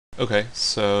Okay,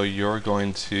 so you're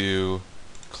going to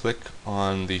click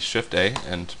on the Shift A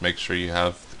and make sure you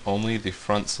have only the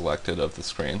front selected of the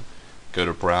screen. Go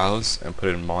to Browse and put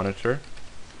in Monitor,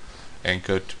 and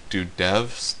go to do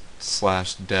dev/dev_TV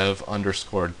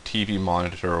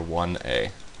monitor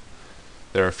 1A.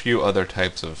 There are a few other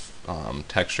types of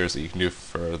textures that you can do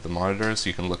for the monitors.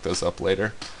 You can look those up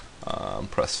later.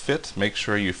 Press Fit. Make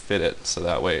sure you fit it so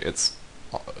that way it's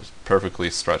perfectly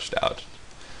stretched out.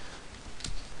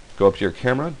 Go up to your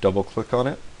camera, double click on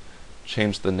it,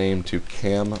 change the name to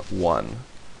Cam1.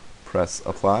 Press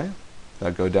Apply. Now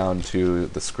go down to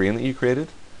the screen that you created,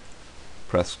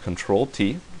 press Control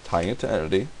T, tying it to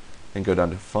Entity, and go down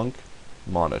to Func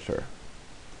Monitor.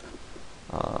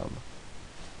 The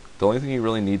only thing you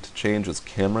really need to change is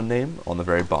camera name on the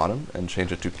very bottom and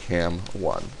change it to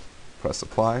Cam1. Press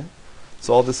Apply.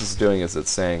 So all this is doing is it's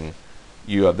saying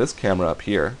you have this camera up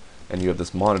here and you have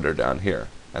this monitor down here,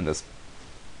 and this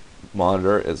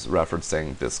monitor is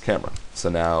referencing this camera. So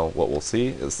now what we'll see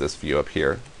is this view up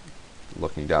here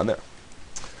looking down there.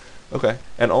 Okay,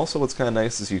 and also what's kind of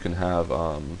nice is you can have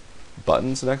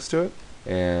buttons next to it,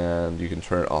 and you can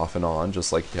turn it off and on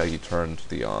just like how you turned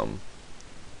the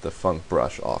Func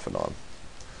brush off and on.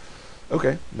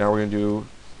 Okay, now we're going to do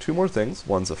two more things.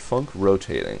 One's a Func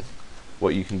rotating.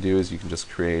 What you can do is you can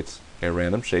just create a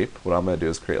random shape. What I'm going to do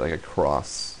is create like a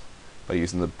cross by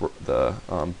using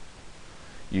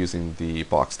using the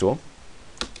box tool.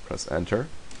 Press Enter.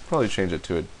 Probably change it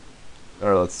to a,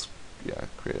 or let's,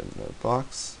 create a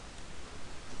box.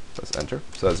 Press Enter.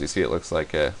 So as you see, it looks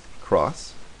like a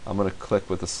cross. I'm going to click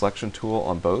with the selection tool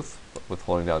on both with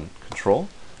holding down Control.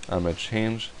 I'm going to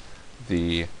change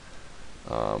the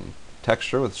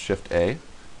texture with Shift A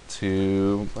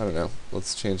to, I don't know,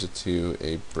 let's change it to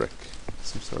a brick,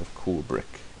 some sort of cool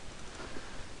brick.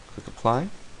 Click Apply.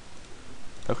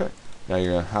 Okay. Now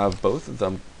you're going to have both of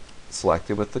them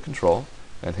selected with the control,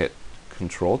 and hit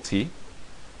Control T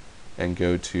and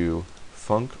go to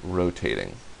Func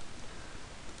Rotating.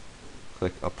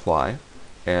 Click Apply,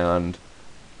 and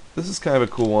this is kind of a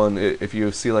cool one. If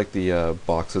you see like the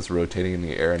boxes rotating in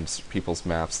the air in people's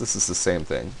maps, this is the same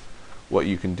thing. What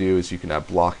you can do is you can add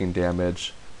blocking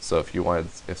damage. So if you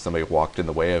wanted, if somebody walked in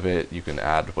the way of it, you can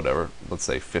add whatever, let's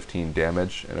say 15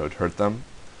 damage, and it would hurt them.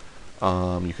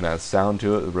 You can add sound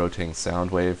to it, the rotating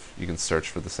sound wave. You can search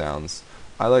for the sounds.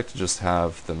 I like to just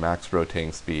have the max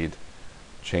rotating speed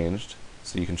changed,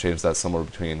 so you can change that somewhere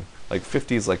between, like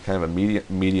 50 is like kind of a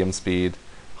medium speed,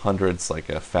 100's like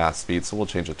a fast speed, so we'll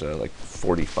change it to like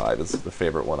 45 is the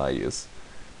favorite one I use.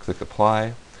 Click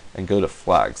Apply, and go to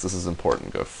Flags. This is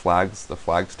important. Go to Flags, the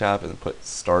Flags tab, and put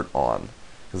Start On,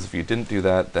 because if you didn't do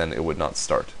that, then it would not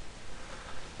start.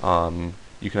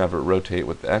 You can have it rotate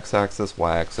with the x-axis,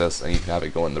 y-axis, and you can have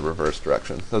it go in the reverse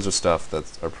direction. Those are stuff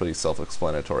that are pretty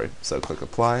self-explanatory. So click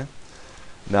Apply.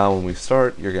 Now when we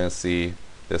start, you're going to see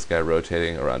this guy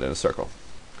rotating around in a circle.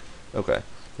 Okay.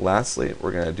 Lastly,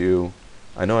 we're going to do,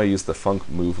 I know I used the Func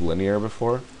Move Linear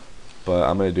before, but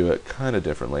I'm going to do it kind of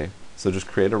differently. So just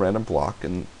create a random block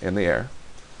in the air,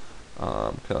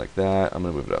 kind of like that. I'm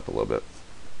going to move it up a little bit.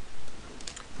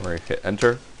 I'm going to hit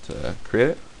Enter to create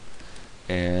it.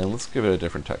 And let's give it a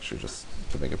different texture just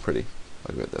to make it pretty.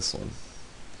 I'll give it this one.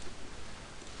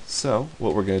 So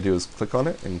what we're going to do is click on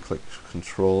it and click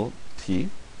Control T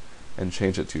and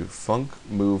change it to Func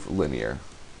Move Linear.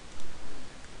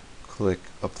 Click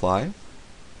Apply,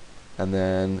 and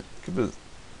then give it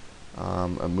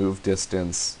a move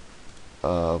distance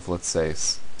of, let's say,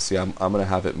 see I'm going to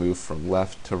have it move from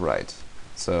left to right.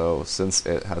 So since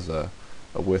it has a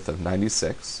width of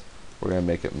 96, we're going to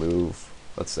make it move,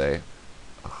 let's say,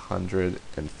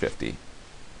 150.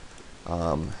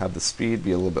 Have the speed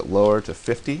be a little bit lower to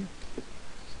 50,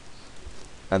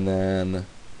 and then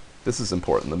this is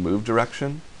important, the move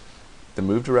direction. The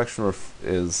move direction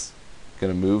is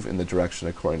going to move in the direction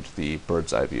according to the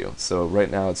bird's eye view. So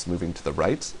right now it's moving to the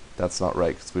right. That's not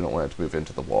right because we don't want it to move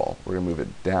into the wall. We're going to move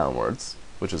it downwards,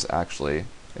 which is actually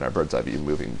in our bird's eye view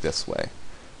moving this way.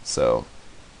 So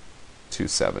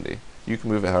 270. You can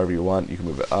move it however you want. You can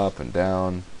move it up and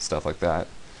down, stuff like that.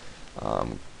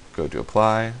 Go to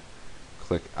Apply,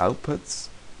 click Outputs,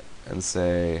 and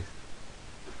say,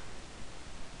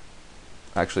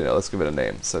 actually no, let's give it a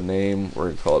name. So name, we're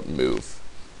going to call it Move.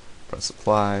 Press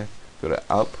Apply, go to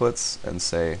Outputs, and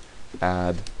say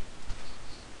Add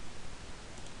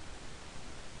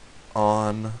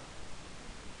On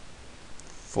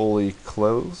Fully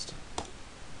Closed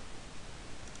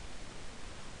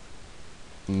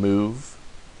Move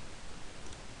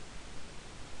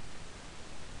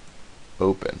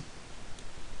Open.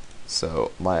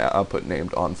 So my output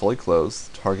named On Fully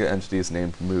Closed, target entity is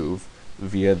named Move,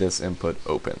 via this input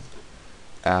open.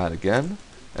 Add again,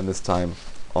 and this time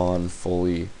on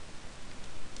fully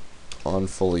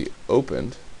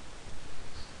opened,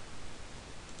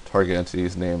 target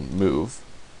entity's name move,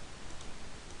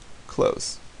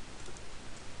 close,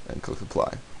 and click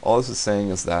apply. All this is saying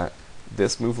is that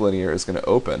this move linear is going to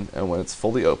open, and when it's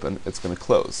fully open, it's going to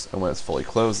close, and when it's fully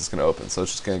closed, it's going to open. So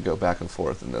it's just going to go back and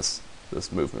forth in this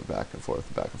movement, back and forth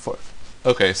and back and forth.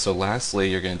 Okay, so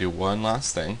lastly, you're going to do one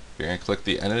last thing. You're going to click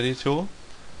the entity tool,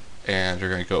 and you're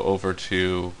going to go over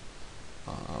to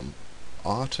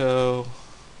auto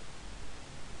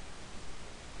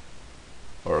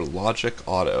or logic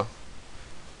auto,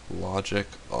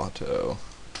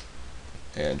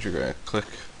 and you're going to click.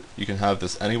 You can have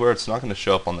this anywhere. It's not going to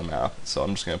show up on the map, so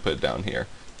I'm just going to put it down here.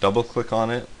 Double click on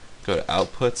it, go to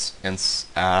outputs, and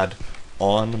add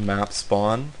on map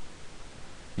spawn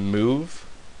move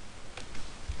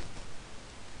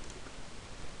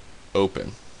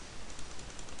open,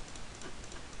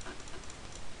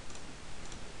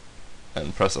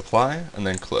 and press apply, and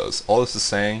then close. All this is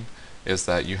saying is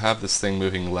that you have this thing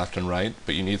moving left and right,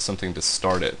 but you need something to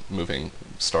start it moving,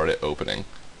 start it opening,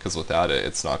 because without it,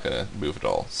 it's not going to move at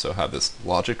all. So have this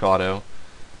logic auto,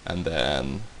 and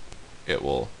then it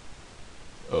will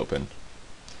open.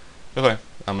 Okay,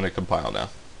 I'm going to compile now.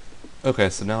 Okay,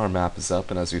 so now our map is up,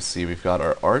 and as you see, we've got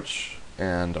our arch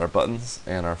and our buttons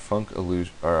and our funk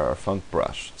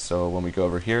brush. So when we go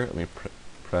over here, let me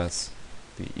press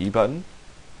the E button.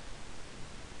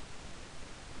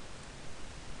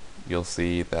 You'll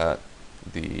see that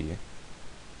the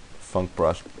funk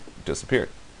brush disappeared.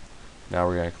 Now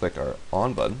we're going to click our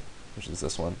on button, which is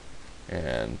this one,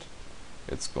 and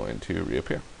it's going to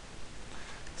reappear.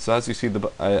 So as you see,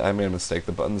 I made a mistake.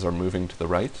 The buttons are moving to the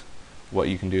right. What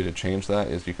you can do to change that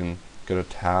is you can go to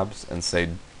tabs and say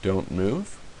don't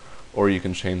move, or you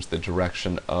can change the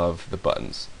direction of the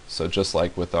buttons. So just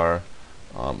like with our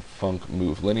funk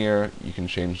move linear, you can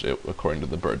change it according to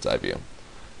the bird's eye view.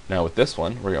 Now with this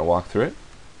one, we're going to walk through it.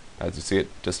 As you see, it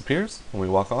disappears. When we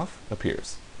walk off,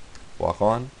 appears. Walk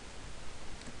on,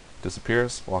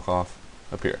 disappears. Walk off,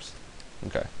 appears.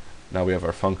 Okay. Now we have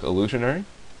our funk illusionary.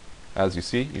 As you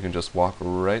see, you can just walk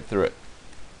right through it.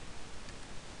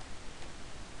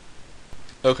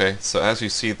 Okay, so as you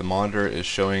see, the monitor is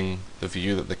showing the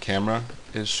view that the camera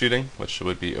is shooting, which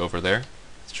would be over there.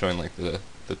 It's showing like the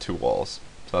two walls.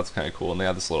 So that's kind of cool. And they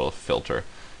have this little filter.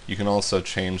 You can also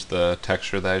change the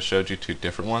texture that I showed you to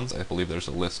different ones. I believe there's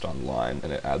a list online,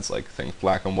 and it adds like things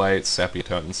black and white, sepia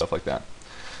tone, and stuff like that.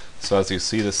 So as you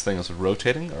see, this thing is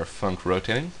rotating, or funk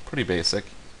rotating. Pretty basic.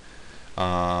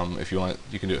 If you want,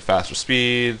 you can do it faster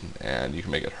speed, and you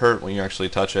can make it hurt when you actually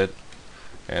touch it.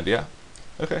 And yeah.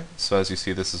 Okay, so as you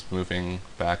see, this is moving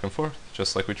back and forth,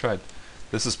 just like we tried.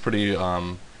 This is pretty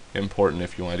important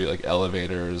if you want to do like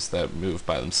elevators that move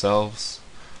by themselves,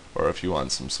 or if you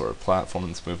want some sort of platform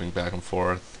that's moving back and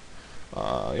forth.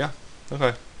 Yeah,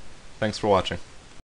 okay. Thanks for watching.